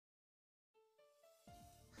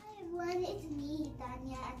everyone, it's me,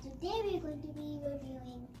 Daniyah, and today we're going to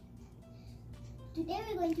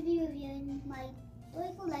be reviewing my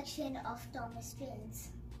toy collection of Thomas&Friends.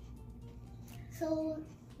 So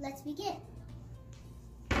let's begin.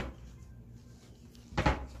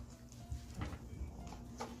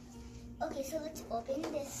 Okay, so let's open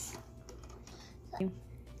this. So,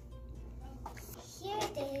 here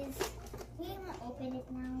it is. We're gonna open it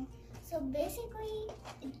now. So basically,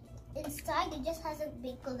 inside it just has a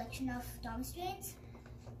big collection of Thomas&Friends.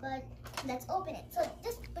 But let's open it. So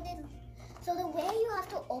just put it. So the way you have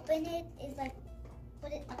to open it is like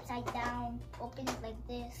put it upside down. Open it like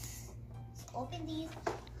this. So open these.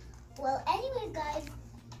 Well, anyways, guys,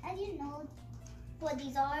 as you know what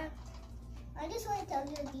these are, I just want to tell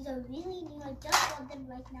you that these are really new. I just got them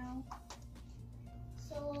right now.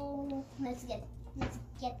 So let's get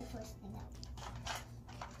the first thing out.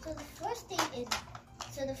 So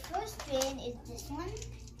the first train is this one.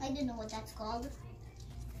 I don't know what that's called,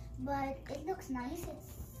 but it looks nice.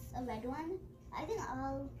 It's a red one. I think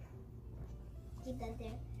I'll keep that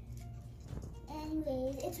there.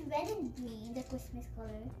 Anyways, it's red and green, the Christmas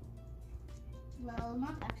color. Well,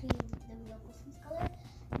 not actually the real Christmas color,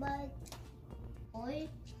 but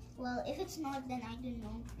well, if it's not, then I don't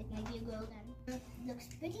know. It might be a girl then. It looks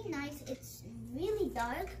pretty nice. It's really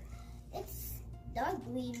dark. It's dark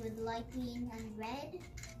green with light green and red.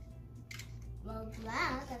 Well,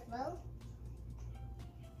 black as well.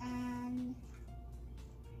 And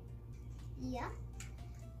yeah,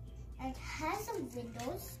 and it has some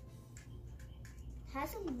windows. It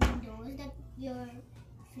has some windows that your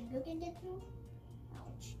finger can get through.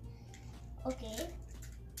 Ouch. Okay,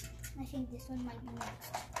 I think this one might be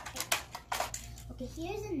next. Okay,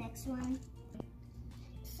 here's the next one.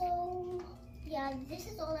 So yeah, this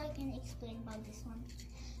is all I can explain about this one.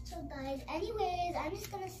 So guys, anyways, I'm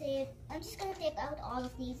just gonna take out all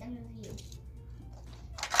of these and review.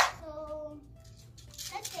 So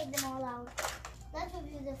let's take them all out. Let's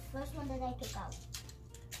review the first one that I took out.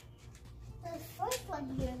 So the first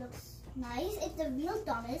one here looks nice. It's the real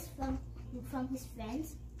Thomas from his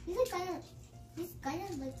friends. He's kind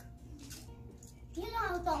of like, you know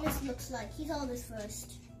how Thomas looks like. He's always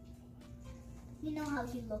first. You know how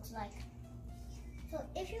he looks like. So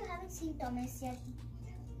if you haven't seen Thomas yet,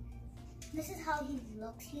 this is how he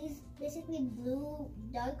looks. He's basically blue,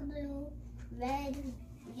 dark blue, red,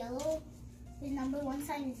 yellow. His number one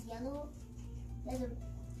sign is yellow.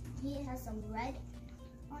 He has some red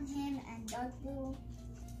on him and dark blue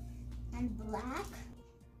and black.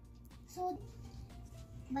 So,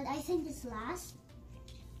 but I think this last.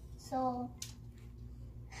 So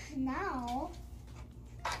now,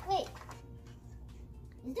 wait,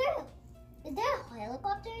 is there a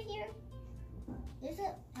helicopter here? There's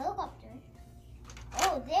a helicopter.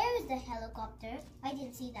 Oh, there's the helicopter. I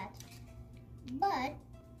didn't see that. But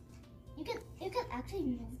you can actually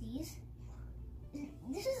move these.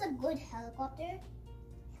 This is a good helicopter.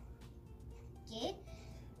 Okay.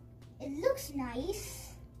 It looks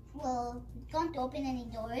nice. Well, it can't open any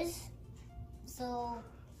doors. So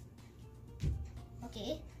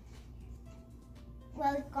okay.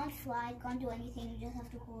 Well, it can't fly, it can't do anything. You just have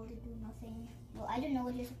to hold it, do nothing. Well, I don't know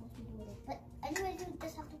what you're supposed to do with it. But anyway, you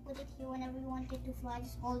just have to put it here whenever you want it to fly.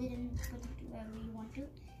 Just hold it and put it to wherever you want to.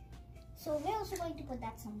 So we're also going to put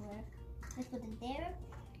that somewhere. Let's put it there.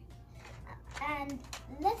 And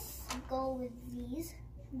let's go with these.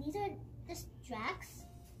 These are just tracks.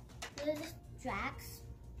 They're just tracks.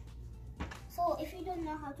 So if you don't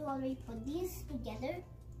know how to already put these together,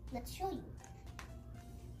 let's show you.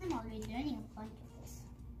 I'm already learning a bunch of this.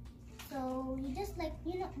 So you just like,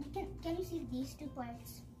 you know, can you see these two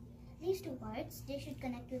parts? These two parts, they should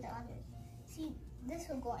connect to the others. See, this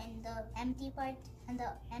will go in the empty part and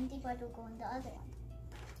the empty part will go in the other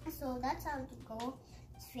one. So that's how it will go.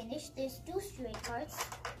 It's finished. There's two straight parts.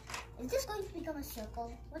 Is this going to become a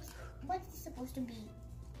circle? What's this supposed to be?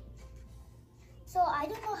 So I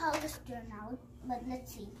don't know how this turned out, but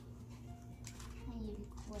let's see. I need to be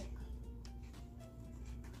quick.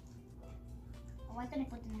 Why can't I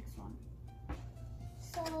put the next one?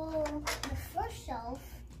 So the first shelf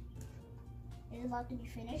is about to be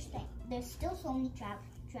finished. There's still so many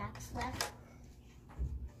tracks left.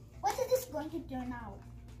 What is this going to turn out?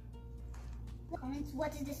 Comments,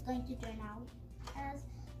 what is this going to turn out as?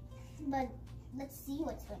 But let's see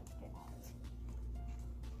what's going to turn out.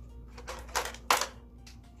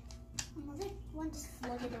 Another one just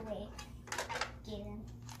floated away. Okay, then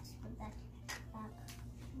let's put that back.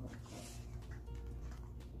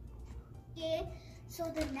 Okay, so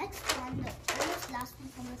the next one, the almost last one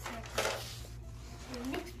from the circle, it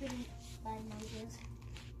makes pretty bad noises.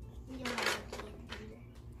 We don't know what to do.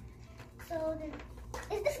 then,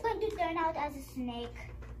 is this going to turn out as a snake?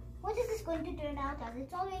 What is this going to turn out as?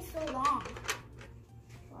 It's always so long.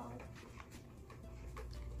 Wow.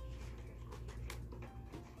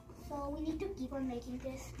 So we need to keep on making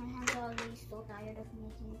this. My hands are already so tired of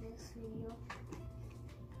making this video.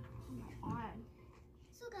 My arm.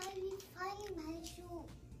 So guys, we finally managed to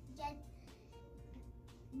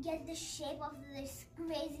get the shape of this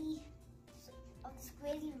crazy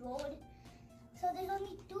road. So there's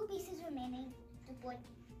only 2 pieces remaining to put.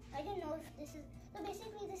 I don't know if this is, so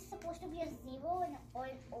basically this is supposed to be a 0 or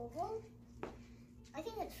an oval. I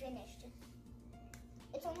think it's finished.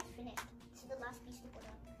 It's almost finished. This is the last piece to put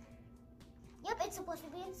on. Yep, it's supposed to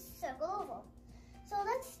be a circle oval. So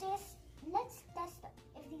let's test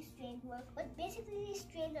if these strains work. But basically these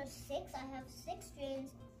strains are 6. I have 6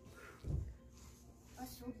 strains. Oh,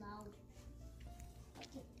 so loud.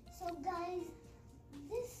 Okay, so guys,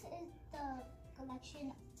 this is the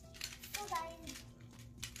collection. So guys,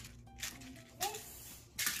 this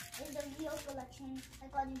is the real collection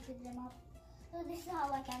according to them up. So this is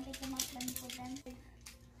how I can pick them up. Let me put them.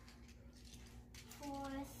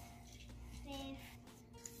 4th, 5th,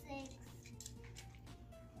 6th.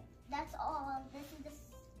 That's all. This is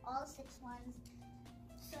all 6 ones.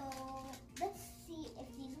 So let's see if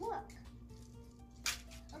these work.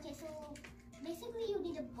 Okay, so basically you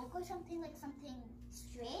need a book or something, like something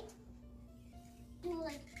straight to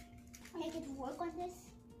like make it work on this.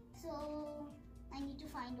 So I need to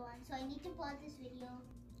find one. So I need to pause this video.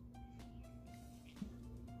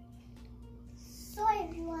 So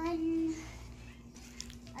everyone,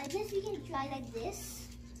 I guess we can try like this.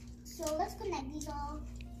 So let's connect these all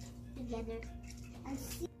together and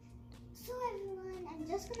see. So everyone, I'm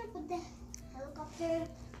just gonna put the helicopter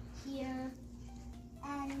here.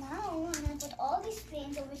 And now I'm gonna put all these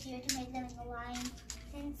strains over here to make them in a line.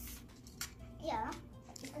 Since, yeah,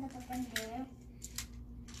 I'm just gonna put them there.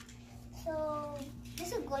 So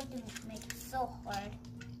this is going to make it so hard.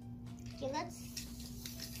 Okay, let's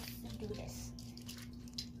do this.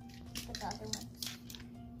 Put the other ones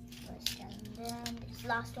first, and then this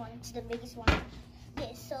last one. It's the biggest one.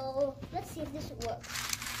 Okay, so let's see if this works.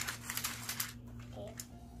 Okay.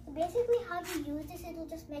 Basically how to use this, it will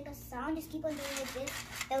just make a sound. Just keep on doing it this.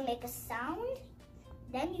 It'll make a sound.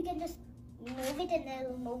 Then you can just move it and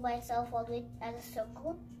it'll move by itself all the way as a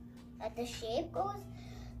circle as the shape goes.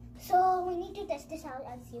 So we need to test this out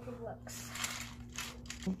and see if it works.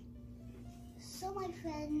 So my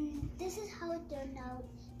friend, this is how it turned out.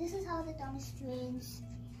 This is how the Thomas&Friends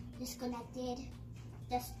disconnected.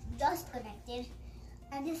 Just connected.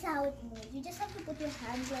 And this is how it moves. You just have to put your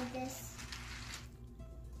hands like this.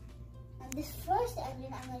 And this first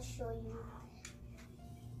engine I'm going to show you.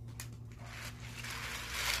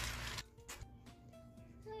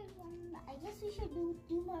 So everyone, I guess we should do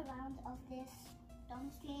 2 more rounds of this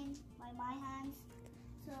Thomas&Friends by my hands.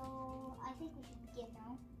 So I think we should begin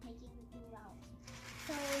now, making the 2 rounds.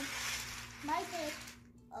 So might make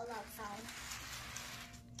a loud sound.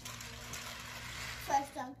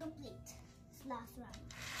 First round complete. This last round.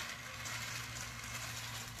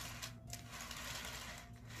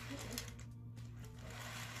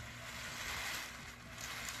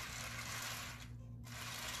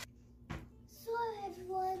 So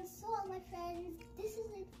everyone, so all my friends, this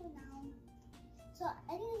is it for now. So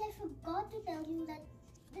anyways, I forgot to tell you that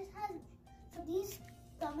these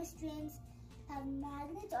Thomas&Friends have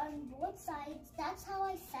magnets on both sides. That's how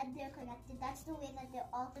I said they're connected. That's the way that they're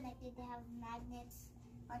all connected. They have magnets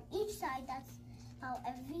on each side. That's how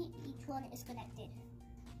each one is connected.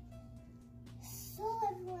 So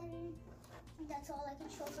everyone, that's all I can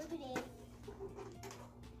show for today.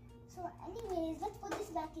 So anyways, let's put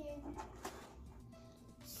this back in.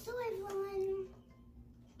 So everyone,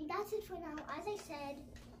 that's it for now, as I said.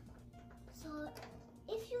 So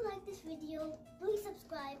if you like this video, please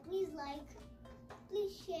subscribe, please like,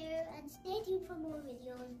 please share, and stay tuned for more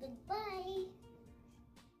videos. Goodbye.